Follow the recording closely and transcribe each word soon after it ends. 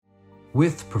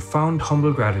With profound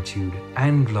humble gratitude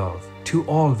and love to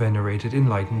all venerated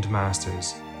enlightened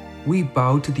masters, we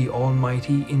bow to the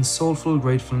Almighty in soulful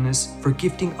gratefulness for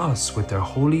gifting us with their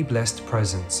holy blessed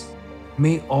presence.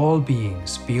 May all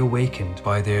beings be awakened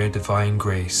by their divine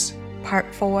grace. Part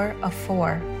 4 of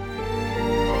 4.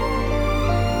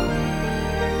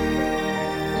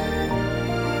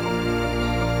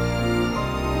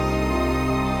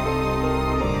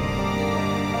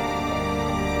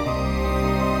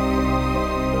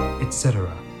 Etc.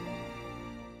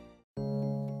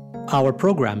 Our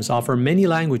programs offer many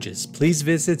languages. Please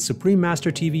visit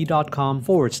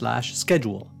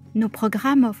suprememastertv.com/schedule. Nos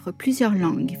programmes offrent plusieurs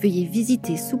langues. Veuillez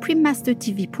visiter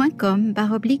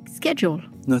suprememastertv.com/schedule.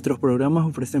 Nuestros programas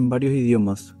ofrecen varios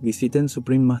idiomas. Visiten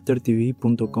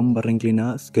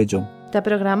suprememastertv.com/schedule. Τα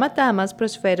προγράμματά μας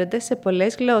προσφέρονται σε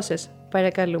πολλές γλώσσες.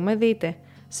 Παρακαλούμε δείτε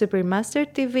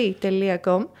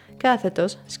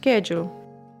suprememastertv.com/schedule.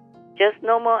 Just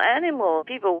no more animal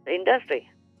people industry.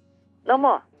 No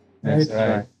more. That's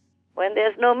right. When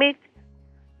there's no meat,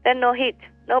 then no heat,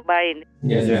 no buying.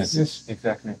 Yes,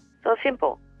 exactly. So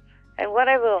simple. And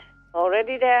whatever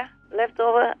already there, left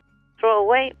over, throw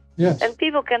away. Yes. And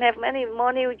people can have many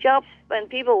more new jobs and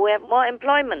people will have more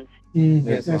employment.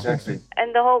 Yes, exactly. And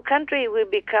the whole country will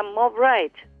become more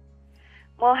bright,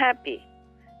 more happy,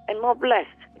 and more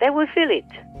blessed. They will feel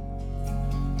it.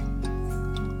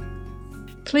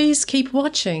 Please keep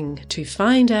watching to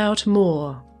find out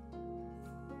more.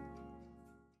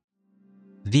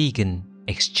 Vegan,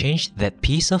 exchange that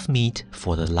piece of meat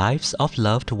for the lives of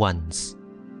loved ones.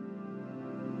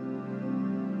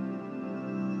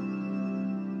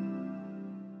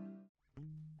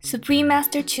 Supreme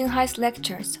Master Ching Hai's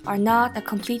lectures are not a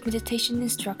complete meditation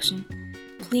instruction.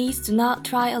 Please do not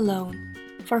try alone.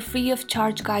 For free of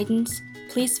charge guidance,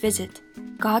 please visit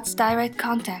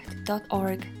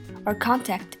godsdirectcontact.org or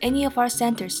contact any of our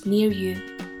centers near you.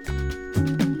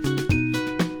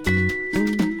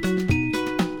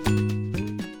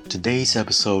 Today's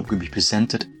episode will be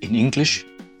presented in English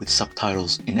with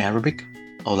subtitles in Arabic,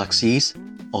 Aulacese,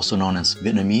 also known as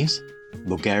Vietnamese,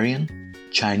 Bulgarian,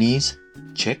 Chinese,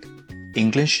 Czech,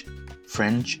 English,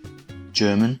 French,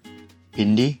 German,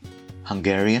 Hindi,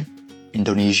 Hungarian,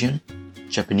 Indonesian,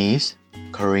 Japanese,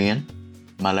 Korean,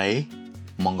 Malay,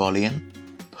 Mongolian,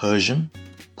 Persian,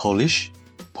 Polish,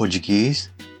 Portuguese,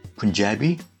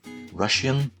 Punjabi,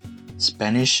 Russian,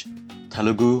 Spanish,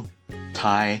 Telugu,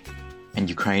 Thai, and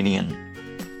Ukrainian.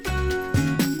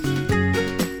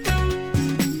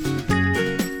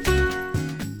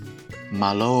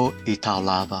 Malo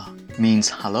Itaulava means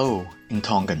hello in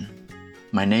Tongan.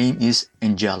 My name is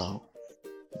Angelo.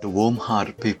 The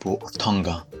warm-hearted people of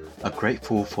Tonga are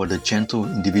grateful for the gentle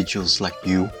individuals like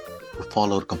you who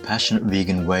follow the compassionate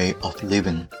vegan way of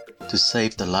living to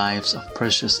save the lives of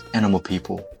precious animal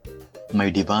people. May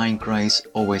divine grace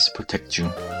always protect you.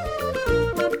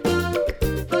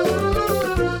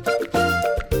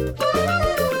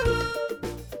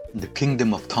 The Kingdom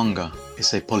of Tonga is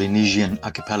a Polynesian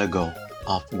archipelago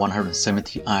of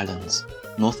 170 islands,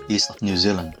 northeast of New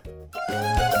Zealand.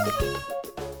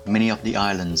 Many of the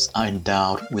islands are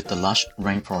endowed with the lush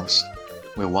rainforest,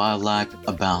 where wildlife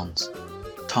abounds.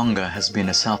 Tonga has been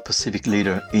a South Pacific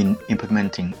leader in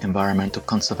implementing environmental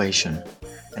conservation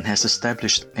and has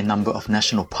established a number of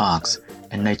national parks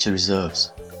and nature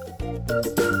reserves.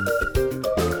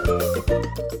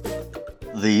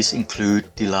 These include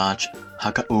the large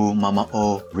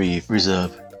Haka'u-Mama'o Reef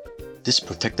Reserve. This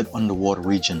protected underwater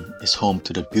region is home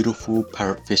to the beautiful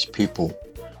parrotfish people,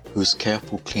 whose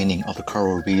careful cleaning of the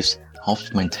coral reefs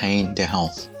helps maintain their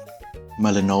health.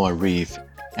 Malinoa Reef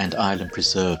and Island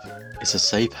Preserve is a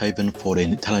safe haven for the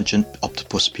intelligent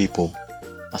octopus people,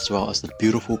 as well as the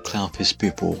beautiful clownfish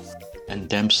people and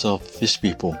damsel fish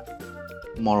people.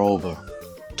 Moreover,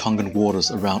 Tongan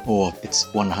waters around all of its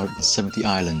 170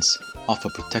 islands offer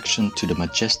protection to the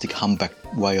majestic humpback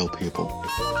whale people.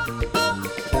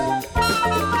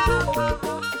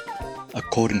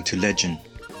 According to legend,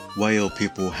 whale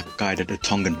people have guided the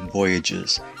Tongan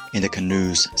voyagers in their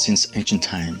canoes since ancient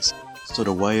times, so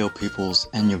the whale people's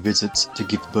annual visits to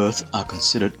give birth are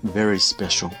considered very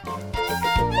special.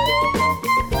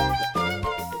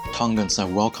 Tongans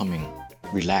are welcoming,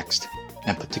 relaxed,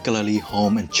 and particularly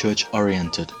home and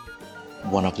church-oriented.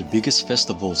 One of the biggest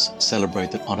festivals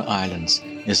celebrated on the islands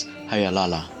is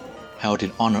Hayalala, held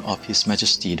in honor of His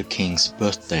Majesty the King's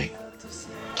birthday.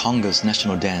 Tonga's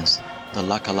national dance, the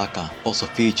Laka Laka, also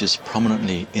features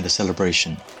prominently in the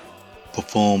celebration.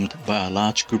 Performed by a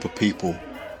large group of people,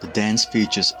 the dance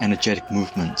features energetic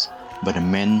movements by the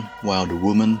men while the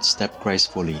women step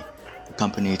gracefully,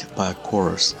 accompanied by a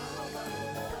chorus.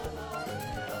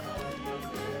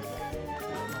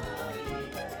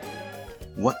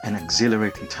 What an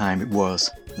exhilarating time it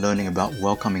was learning about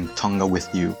welcoming Tonga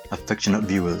with you, affectionate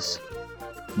viewers.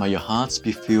 May your hearts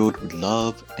be filled with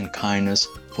love and kindness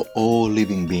for all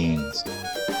living beings.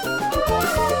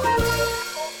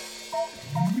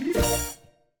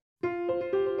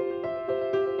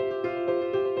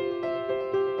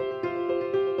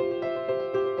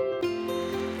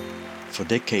 For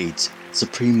decades,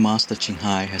 Supreme Master Ching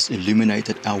Hai has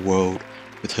illuminated our world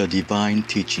with her divine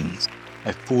teachings.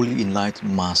 A fully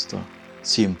enlightened master,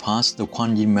 she imparts the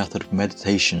Kuan Yin method of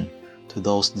meditation to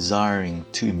those desiring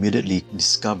to immediately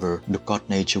discover the God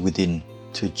nature within,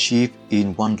 to achieve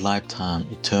in one lifetime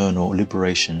eternal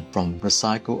liberation from the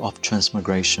cycle of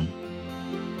transmigration.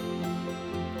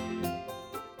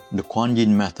 The Kuan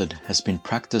Yin method has been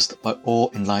practiced by all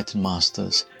enlightened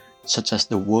masters, such as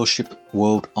the worshipped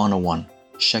World Honor One,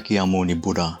 Shakyamuni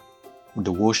Buddha,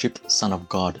 the worshipped Son of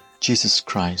God, Jesus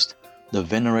Christ, the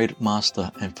venerated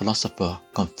master and philosopher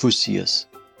Confucius,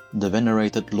 the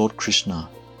venerated Lord Krishna,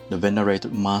 the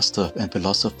venerated master and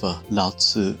philosopher Lao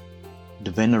Tzu,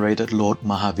 the venerated Lord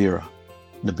Mahavira,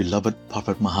 the beloved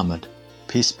Prophet Muhammad,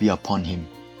 peace be upon him,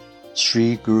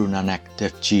 Sri Guru Nanak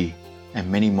Dev Ji,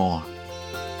 and many more.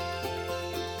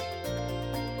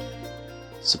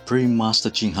 Supreme Master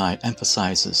Ching Hai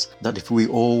emphasizes that if we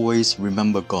always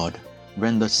remember God,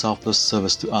 render selfless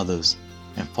service to others,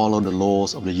 and follow the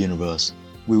laws of the universe,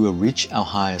 we will reach our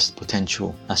highest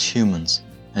potential as humans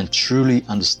and truly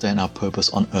understand our purpose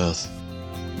on earth.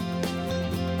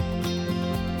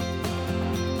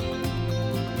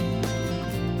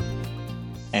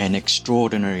 An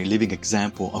extraordinary living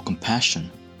example of compassion,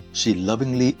 she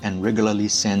lovingly and regularly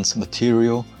sends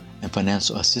material and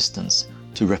financial assistance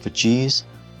to refugees,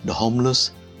 the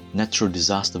homeless, natural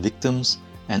disaster victims,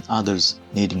 and others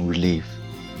needing relief.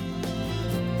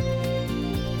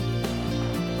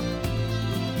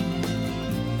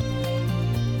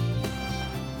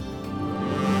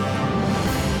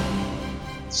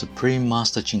 Supreme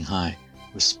Master Ching Hai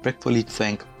respectfully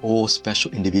thank all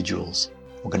special individuals,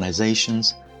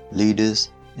 organizations, leaders,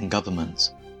 and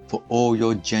governments for all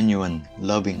your genuine,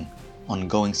 loving,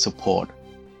 ongoing support.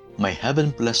 May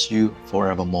heaven bless you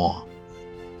forevermore.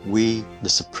 We, the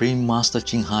Supreme Master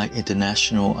Ching Hai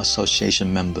International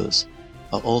Association members,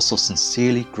 are also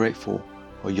sincerely grateful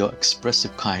for your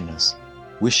expressive kindness,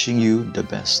 wishing you the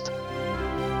best.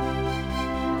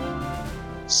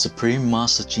 Supreme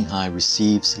Master Ching Hai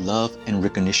receives love and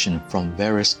recognition from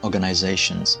various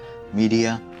organizations,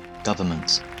 media,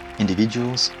 governments,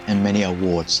 individuals, and many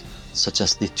awards, such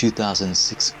as the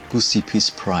 2006 Gusi Peace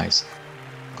Prize,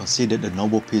 considered the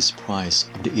Nobel Peace Prize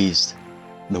of the East,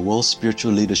 the World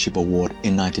Spiritual Leadership Award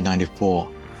in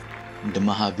 1994, the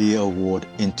Mahavir Award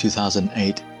in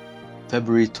 2008,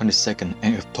 February 22nd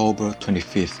and October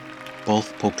 25th,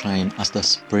 both proclaimed as the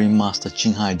Supreme Master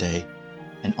Ching Hai Day,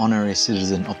 an honorary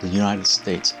citizen of the United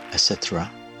States, etc.,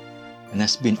 and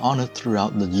has been honored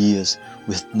throughout the years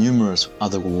with numerous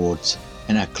other awards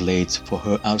and accolades for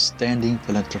her outstanding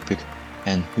philanthropic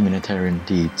and humanitarian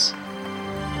deeds.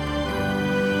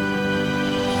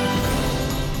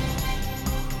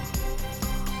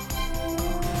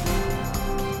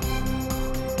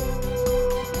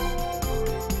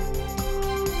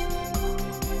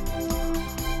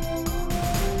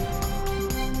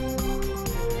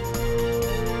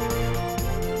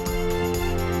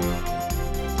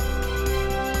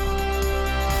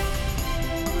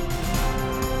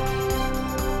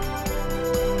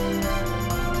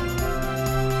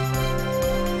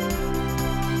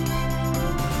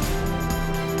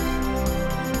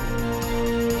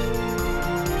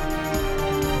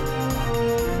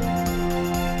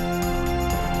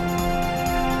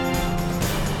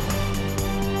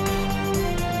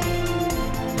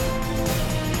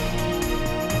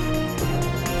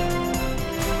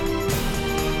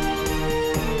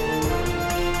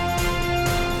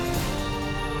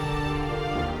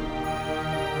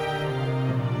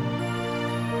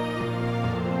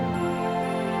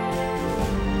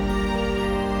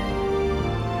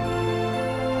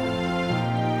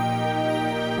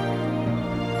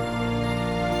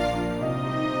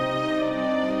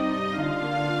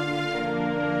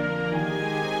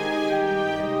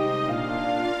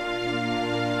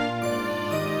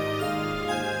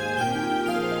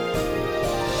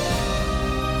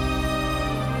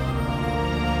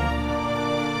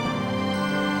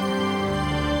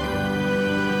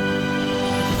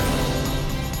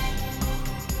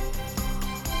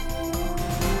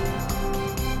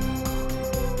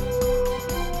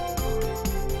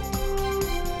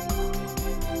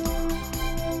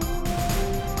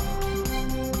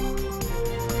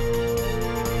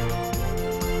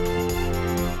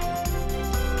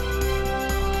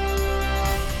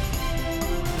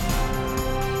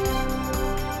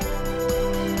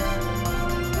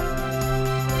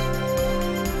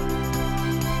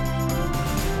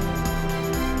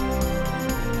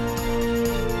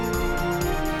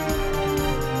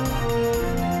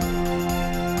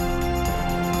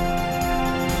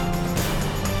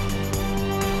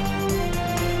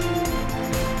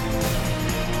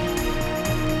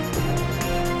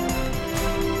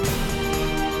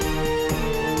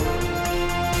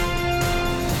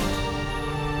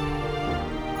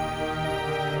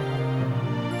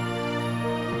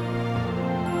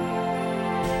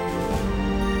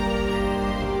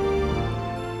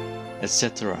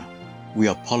 etc. We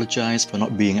apologize for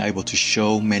not being able to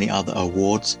show many other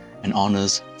awards and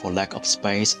honors for lack of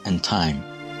space and time.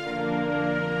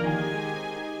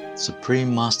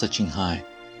 Supreme Master Ching Hai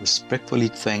respectfully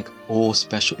thank all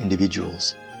special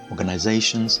individuals,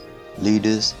 organizations,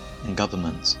 leaders, and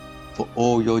governments for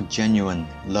all your genuine,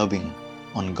 loving,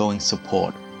 ongoing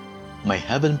support. May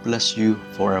heaven bless you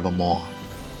forevermore.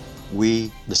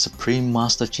 We, the Supreme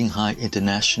Master Ching Hai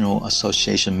International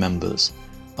Association members,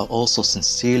 are also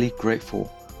sincerely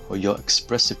grateful for your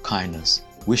expressive kindness,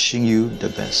 wishing you the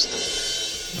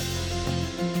best.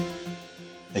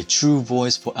 A true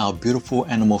voice for our beautiful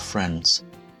animal friends,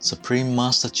 Supreme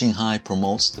Master Ching Hai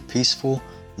promotes the peaceful,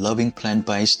 loving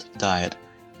plant-based diet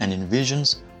and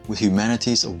envisions with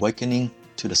humanity's awakening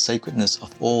to the sacredness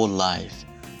of all life,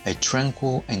 a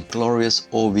tranquil and glorious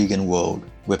all-vegan world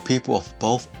where people of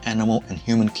both animal and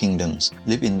human kingdoms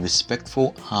live in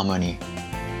respectful harmony.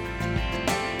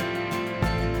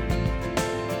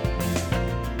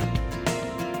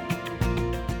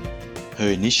 Her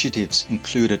initiatives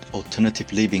included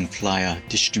alternative living flyer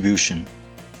distribution,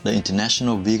 the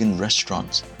International Vegan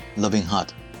Restaurants, Loving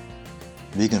Hut,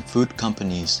 vegan food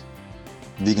companies,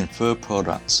 vegan fur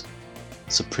products,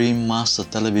 Supreme Master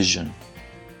Television,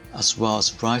 as well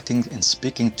as writing and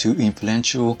speaking to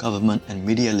influential government and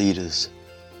media leaders,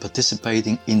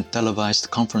 participating in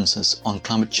televised conferences on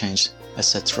climate change,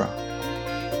 etc.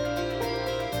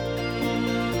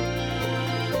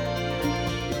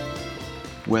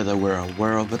 Whether we're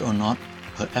aware of it or not,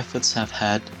 her efforts have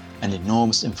had an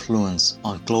enormous influence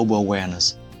on global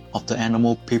awareness of the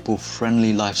animal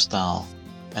people-friendly lifestyle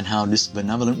and how this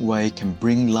benevolent way can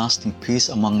bring lasting peace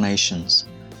among nations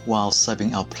while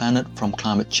saving our planet from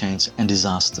climate change and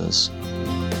disasters.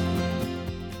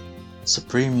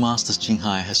 Supreme Master Ching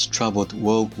Hai has traveled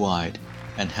worldwide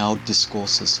and held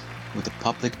discourses with the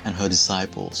public and her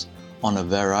disciples on a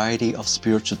variety of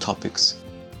spiritual topics.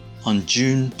 On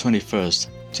June 21st,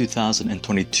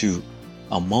 2022,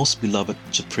 our most beloved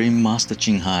Supreme Master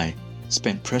Ching Hai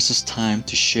spent precious time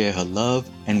to share her love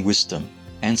and wisdom,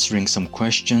 answering some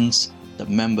questions that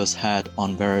members had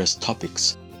on various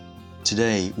topics.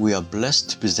 Today, we are blessed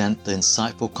to present the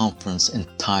insightful conference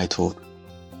entitled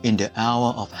In the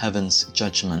Hour of Heaven's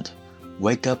Judgment,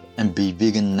 Wake Up and Be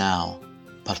Vegan Now,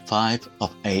 Part 5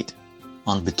 of 8,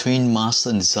 on Between Master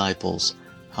and Disciples,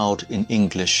 held in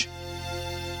English.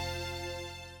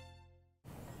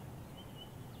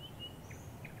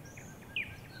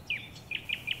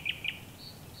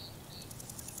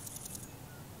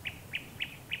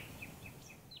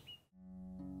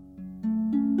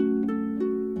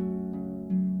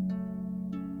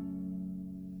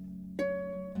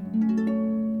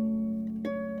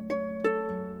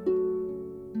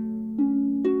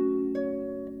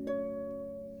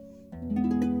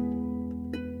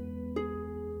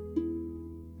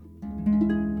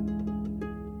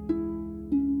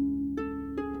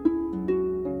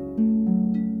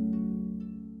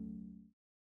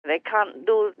 They can't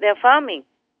do their farming.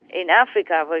 In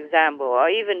Africa, for example, or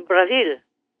even Brazil.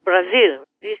 Brazil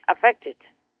is affected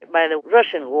by the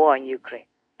Russian war in Ukraine.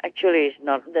 Actually, it's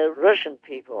not the Russian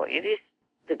people. It is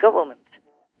the government.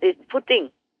 It's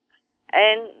Putin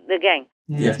and the gang.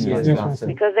 Yes.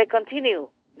 Because they continue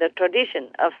the tradition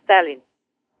of Stalin.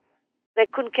 They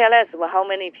couldn't care less about how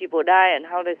many people die and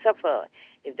how they suffer.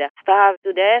 If they're starved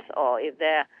to death, or if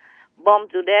they're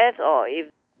bombed to death, or if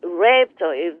raped,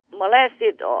 or if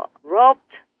molested, or robbed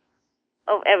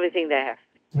of everything they have.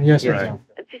 Yes, right.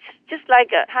 It's just like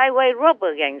a highway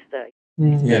robber gangster.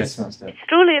 Yes, Master. It's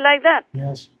truly like that.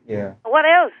 Yes. Yeah. What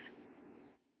else?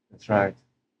 That's right.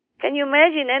 Can you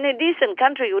imagine any decent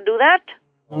country would do that?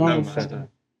 No, Master.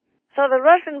 So the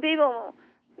Russian people,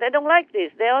 they don't like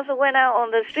this. They also went out on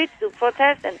the streets to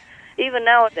protest, and even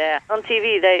now they're on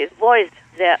TV, they voiced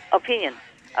their opinion,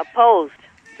 opposed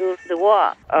to the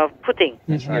war of Putin.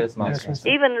 Yes, right. Master.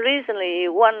 Even recently,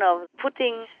 one of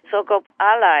Putin's so-called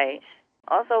allies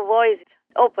also voiced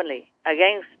openly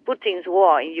against Putin's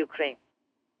war in Ukraine.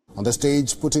 On the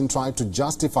stage, Putin tried to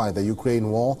justify the Ukraine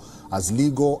war as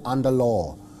legal under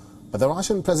law. But the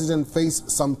Russian president faced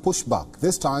some pushback,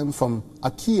 this time from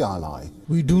a key ally.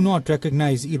 We do not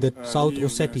recognize either South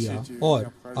Ossetia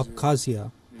or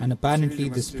Abkhazia, and apparently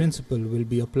this principle will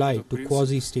be applied to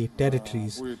quasi-state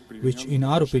territories, which in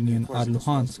our opinion are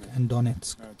Luhansk and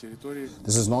Donetsk.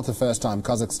 This is not the first time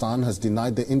Kazakhstan has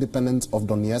denied the independence of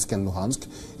Donetsk and Luhansk.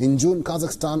 In June,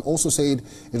 Kazakhstan also said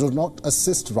it would not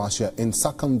assist Russia in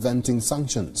circumventing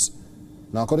sanctions.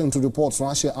 Now, according to reports,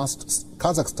 Russia asked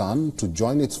Kazakhstan to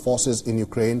join its forces in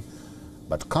Ukraine,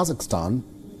 but Kazakhstan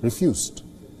refused.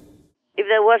 if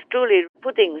there was truly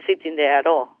pudding sitting there at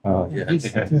all. Oh,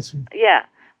 yes. Yeah,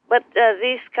 but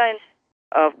these kinds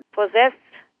of possessed,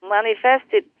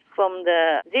 manifested from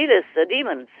the dealers, the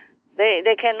demons,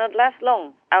 they cannot last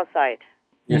long outside.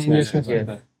 Yes,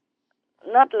 Master.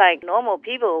 Not like normal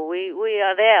people. We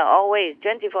are there always,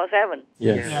 24/7.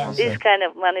 Yes. This kind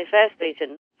of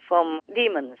manifestation from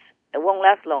demons, it won't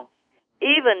last long.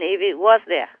 Even if it was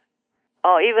there,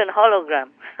 or even hologram,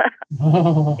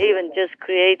 even just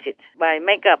created by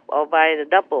makeup or by the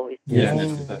double.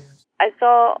 Yes. I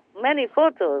saw many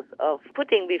photos of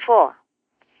pudding before,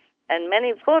 and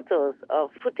many photos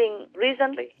of pudding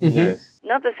recently. Yes.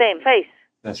 Not the same face.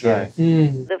 That's right.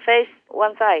 The face,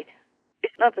 one side.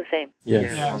 It's not the same.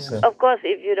 Yes. Of course,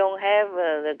 if you don't have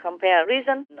the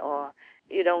comparison or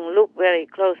you don't look very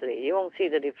closely, you won't see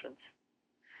the difference.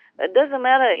 It doesn't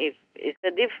matter if it's a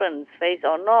different face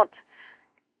or not.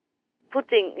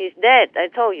 Pudding is dead, I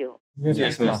told you.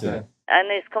 Yes, Master.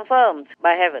 And it's confirmed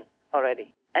by heaven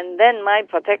already. And then my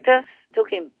protector took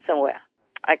him somewhere.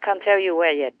 I can't tell you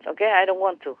where yet, okay? I don't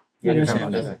want to. Yes,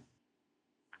 Master.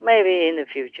 Maybe in the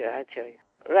future, I tell you.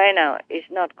 Right now, it's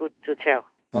not good to tell.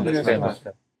 That's right,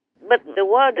 Master. But the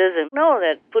world doesn't know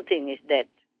that Putin is dead.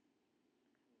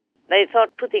 They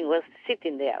thought Putin was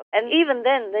sitting there. And even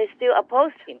then, they still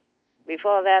opposed him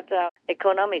before that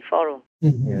economic forum.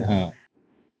 Yeah.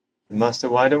 Master,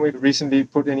 why don't we recently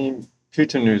put any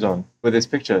Putin news on with his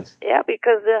pictures? Yeah,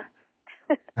 because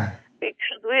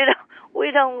because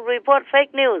we don't report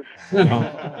fake news.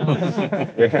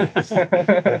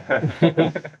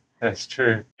 That's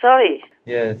true. Sorry.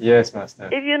 Yes, Master.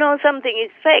 If you know something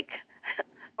is fake,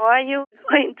 why are you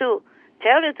going to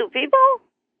tell it to people?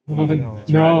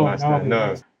 No.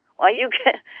 Or you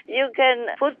can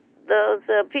put those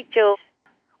pictures,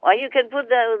 or you can put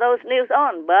those news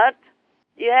on, but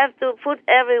you have to put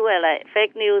everywhere like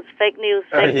fake news.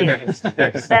 Yes.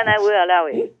 Then I will allow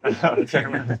it.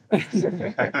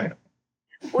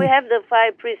 We have the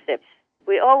 5 precepts.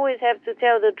 We always have to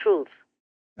tell the truth.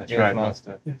 That's right,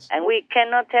 Master. Yes. And we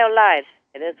cannot tell lies.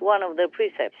 It is one of the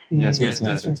precepts. Yes,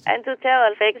 Master. And to tell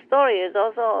a fake story is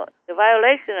also a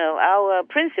violation of our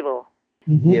principle.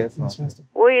 Yes, Master.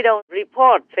 We don't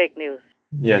report fake news.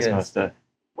 Yes, Master.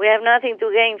 We have nothing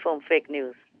to gain from fake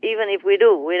news. Even if we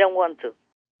do, we don't want to.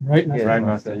 Right, Master. Right,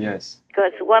 Master, yes.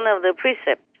 Because one of the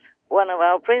precepts, one of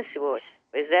our principles,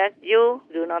 is that you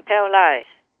do not tell lies.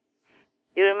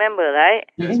 You remember, right?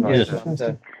 Yes,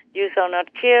 Master. You shall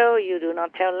not kill, you do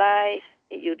not tell lies,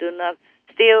 you do not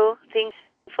steal things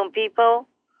from people,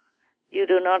 you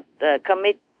do not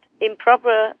commit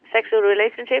improper sexual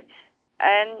relationships,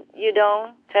 and you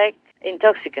don't take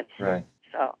intoxicants. Right.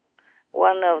 So,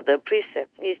 one of the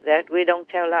precepts is that we don't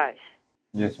tell lies.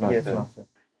 Yes, Master.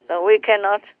 So we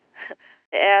cannot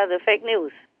air the fake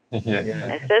news, Yes.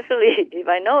 especially if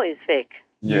I know it's fake.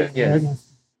 Yes.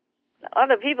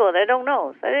 Other people, they don't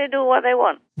know, so they do what they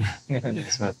want.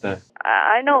 Yes, Master.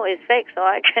 I know it's fake, so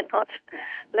I cannot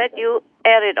let you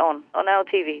air it on our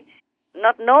TV.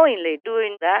 Not knowingly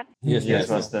doing that. Yes,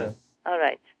 Master. All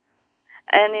right.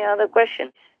 Any other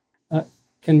questions?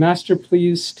 Can Master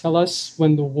please tell us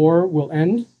when the war will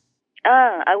end?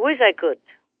 I wish I could.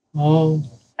 Oh.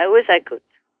 I wish I could.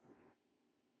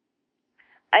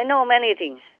 I know many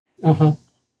things.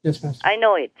 Yes, Master. I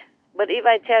know it. But if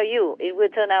I tell you, it will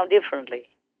turn out differently.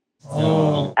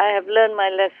 Oh. I have learned my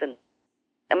lesson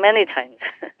many times.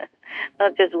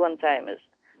 Not just one time,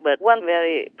 but one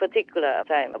very particular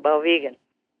time about vegan.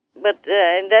 But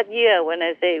in that year, when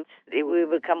I say we will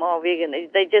become all vegan,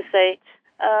 they just say,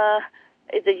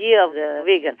 it's the year of the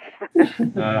vegan.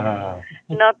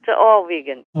 Not all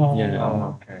vegan.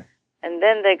 Okay. And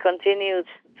then they continue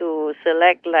to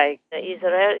select, like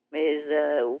Israel is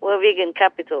the world vegan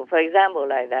capital, for example,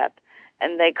 like that.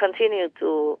 And they continue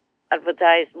to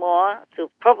advertise more,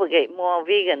 to propagate more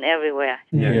vegan everywhere.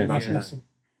 Yes.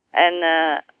 And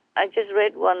I just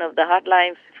read one of the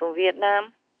hotlines from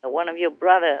Vietnam. One of your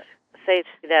brothers says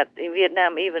that in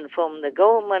Vietnam, even from the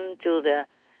government to the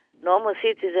normal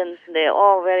citizens, they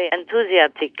all very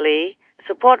enthusiastically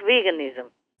support veganism.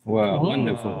 Wow,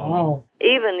 wonderful. Wow.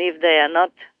 Even if they are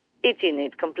not eating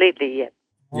it completely yet.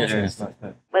 Yes.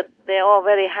 But they're all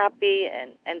very happy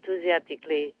and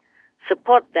enthusiastically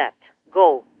support that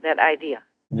goal, that idea.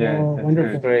 Yeah, Oh,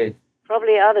 wonderful. Great.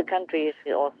 Probably other countries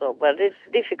also, but it's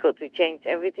difficult to change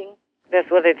everything. That's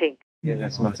what I think.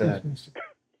 Yes, Master.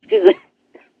 Excuse me.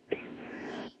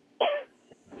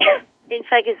 In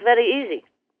fact, it's very easy.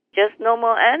 Just no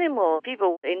more animal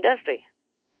people industry.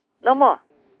 No more.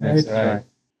 That's right.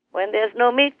 When there's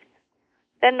no meat,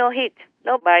 then no heat,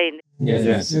 no buying.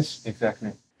 Yes,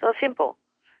 exactly. So simple.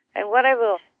 And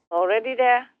whatever already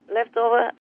there, left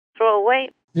over, throw away.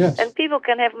 Yes. And people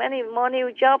can have many more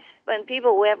new jobs, and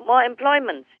people will have more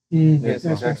employment. Yes,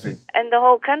 exactly. And the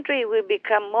whole country will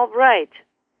become more bright,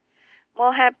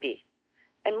 more happy,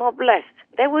 and more blessed.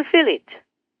 They will feel it.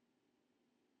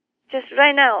 Just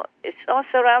right now, it's all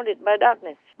surrounded by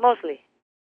darkness, mostly.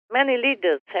 Many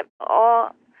leaders have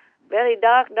all very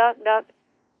dark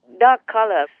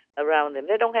colors around them.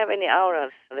 They don't have any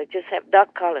auras. They just have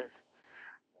dark colors.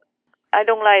 I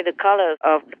don't like the colors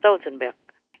of Stoltenberg.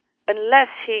 Unless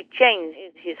he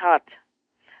changes his heart,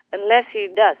 unless he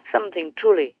does something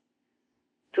truly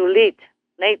to lead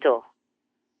NATO,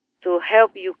 to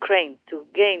help Ukraine to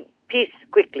gain peace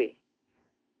quickly,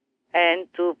 and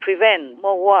to prevent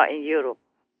more war in Europe,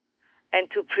 and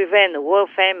to prevent a world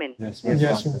famine. Yes.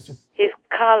 His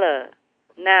color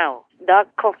now,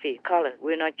 dark coffee color,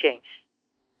 will not change.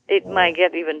 It might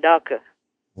get even darker.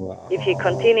 Wow. If he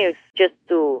continues just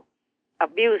to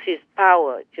abuse his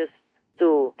power, just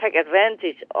to take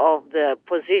advantage of the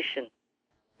position,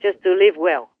 just to live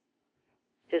well.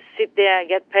 Just sit there,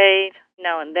 get paid,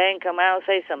 now and then come out,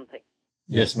 say something.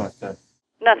 Yes, Master.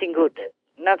 Nothing good.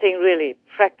 Nothing really,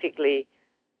 practically,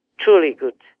 truly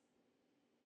good.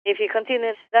 If he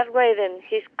continues that way, then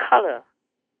his color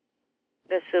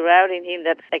that's surrounding him,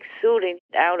 that's exuding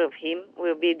out of him,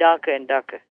 will be darker and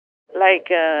darker. Like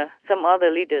some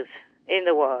other leaders in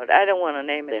the world. I don't want to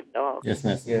name them all. Yes,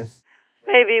 Master. Yes.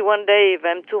 Maybe one day, if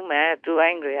I'm too mad, too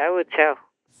angry, I will tell.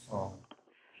 Oh.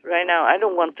 Right now, I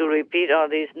don't want to repeat all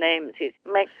these names. It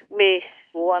makes me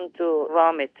want to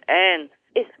vomit, and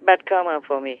it's bad karma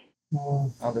for me.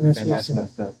 Yes,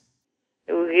 Master.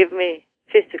 It will give me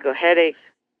physical headaches,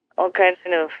 all kinds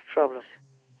of problems.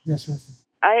 Yes, Master.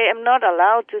 I am not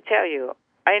allowed to tell you.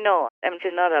 I know I'm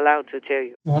just not allowed to tell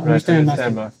you. I understand,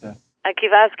 Master. I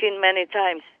keep asking many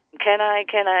times, can I,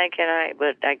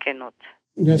 but I cannot.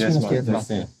 Yes,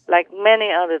 Master. Like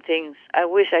many other things, I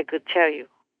wish I could tell you.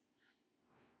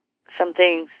 Some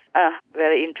things are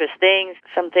very interesting,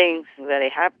 some things very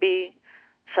happy,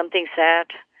 something sad.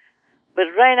 But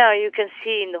right now you can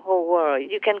see in the whole world,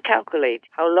 you can calculate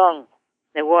how long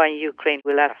the war in Ukraine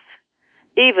will last.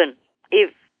 Even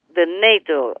if the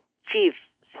NATO chief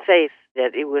says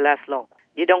that it will last long.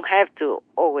 You don't have to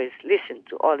always listen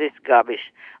to all this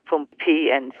garbage from P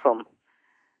and from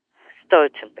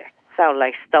Stoltenberg. Sound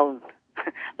like stone,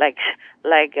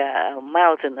 like a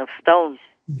mountain of stones.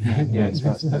 Yes,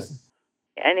 Master.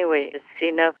 Anyway, it's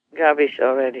enough garbage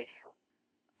already.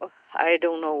 I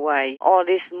don't know why all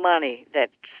this money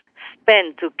that's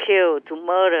spent to kill, to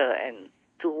murder, and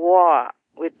to war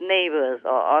with neighbors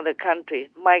or other countries,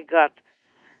 my God,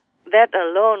 that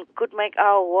alone could make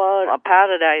our world a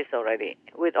paradise already,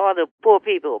 with all the poor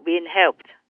people being helped,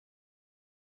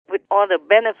 with all the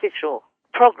beneficial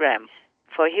programs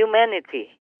for humanity.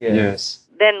 Yes.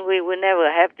 Then we will never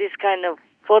have this kind of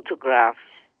photographs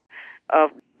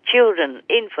of children,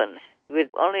 infants, with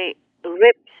only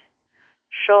ribs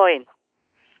showing,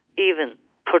 even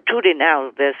protruding out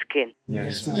of their skin.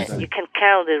 Yes. You can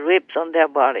count the ribs on their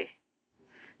body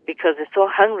because they're so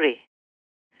hungry,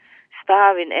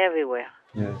 starving everywhere.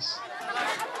 Yes.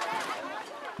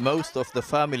 Most of the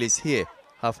families here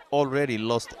have already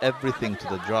lost everything to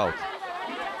the drought.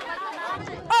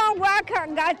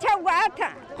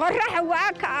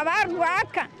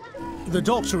 The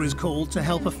doctor is called to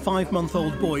help a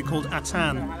 5-month-old boy called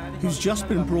Atan, who's just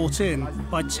been brought in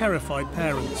by terrified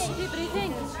parents.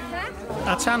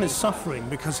 Atan is suffering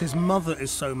because his mother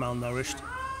is so malnourished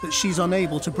that she's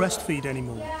unable to breastfeed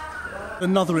anymore.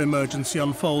 Another emergency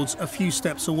unfolds a few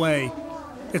steps away.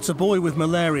 It's a boy with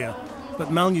malaria,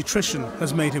 but malnutrition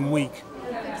has made him weak.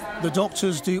 The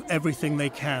doctors do everything they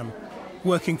can,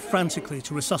 working frantically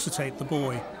to resuscitate the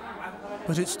boy.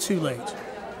 But it's too late.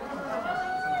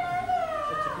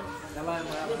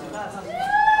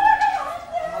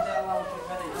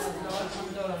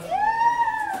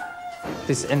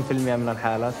 من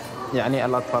الحالات يعني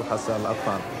الأطفال خاصة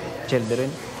الأطفال children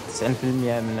 90%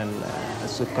 من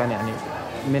السكان يعني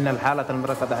من الحالات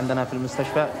المركزة عندنا في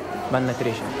المستشفى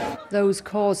malnutrition. Those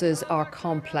causes are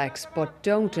complex but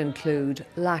don't include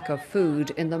lack of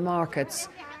food in the markets.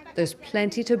 There's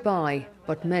plenty to buy,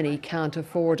 but many can't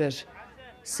afford it.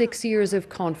 6 years of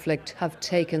conflict have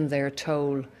taken their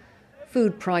toll.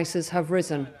 Food prices have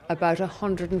risen about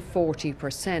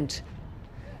 140%.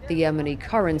 The Yemeni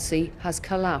currency has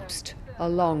collapsed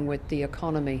along with the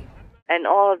economy. And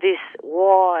all this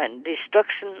war and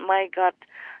destruction, my God,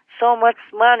 so much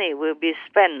money will be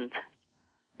spent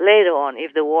later on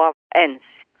if the war ends.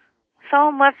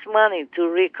 So much money to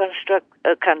reconstruct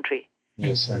a country.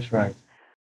 Yes, that's right.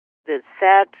 The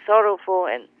sad, sorrowful,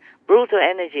 and brutal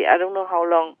energy, I don't know how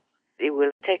long it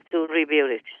will take to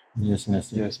rebuild it. Yes,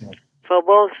 Master. Yes, Master. For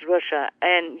both Russia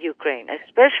and Ukraine,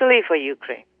 especially for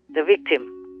Ukraine, the victim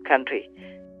country.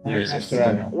 Yes,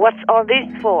 Master. What's all this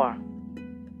for?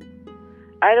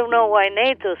 I don't know why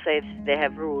NATO says they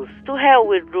have rules. To hell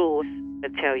with rules, I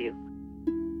tell you.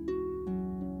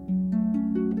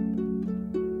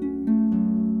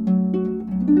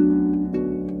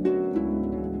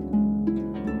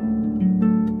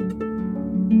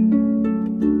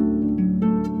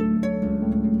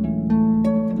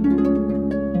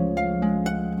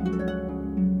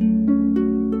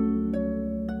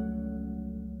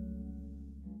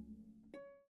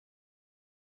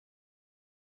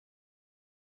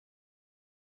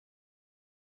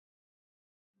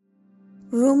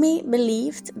 Rumi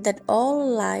believed that all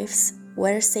lives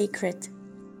were sacred.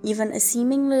 Even a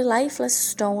seemingly lifeless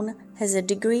stone has a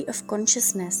degree of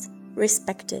consciousness,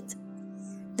 respected.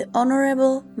 The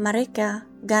Honorable Marika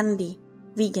Gandhi,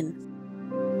 vegan.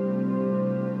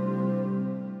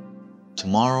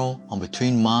 Tomorrow on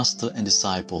Between Master and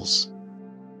Disciples.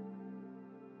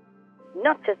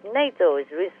 Not just NATO is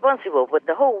responsible, but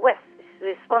the whole West is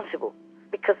responsible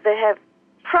because they have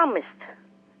promised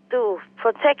to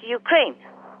protect Ukraine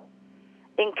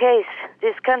in case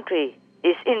this country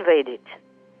is invaded,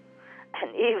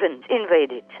 and even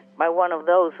invaded by one of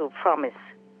those who promised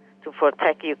to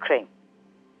protect Ukraine,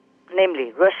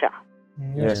 namely Russia.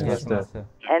 Yes, yes, yes.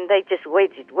 And they just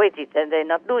waited, and they're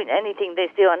not doing anything. They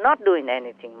still are not doing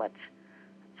anything much.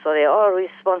 So they're all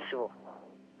responsible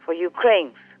for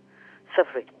Ukraine's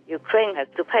suffering. Ukraine has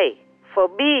to pay for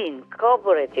being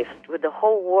cooperative with the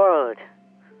whole world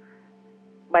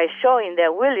by showing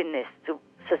their willingness to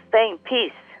sustain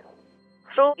peace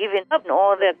through giving up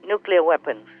all their nuclear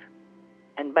weapons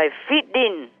and by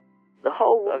feeding the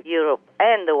whole of Europe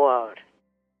and the world.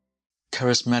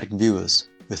 Charismatic viewers,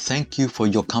 we thank you for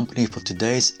your company for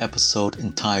today's episode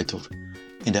entitled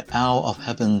In the Hour of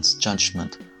Heaven's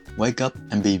Judgment, Wake Up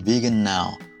and Be Vegan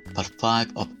Now, Part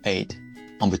 5 of 8,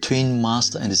 on Between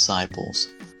Master and Disciples.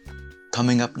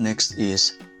 Coming up next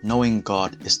is Knowing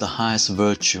God is the Highest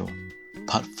Virtue,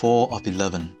 Part 4 of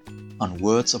 11, on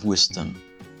Words of Wisdom,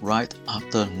 right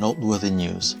after Noteworthy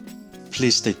News.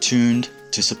 Please stay tuned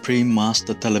to Supreme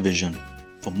Master Television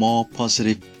for more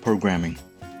positive programming.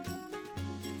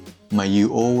 May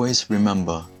you always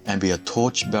remember and be a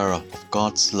torchbearer of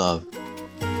God's love.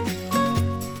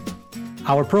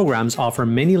 Our programs offer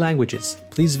many languages.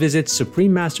 Please visit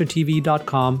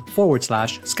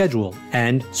suprememastertv.com/schedule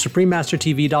and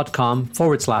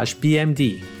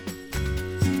suprememastertv.com/BMD.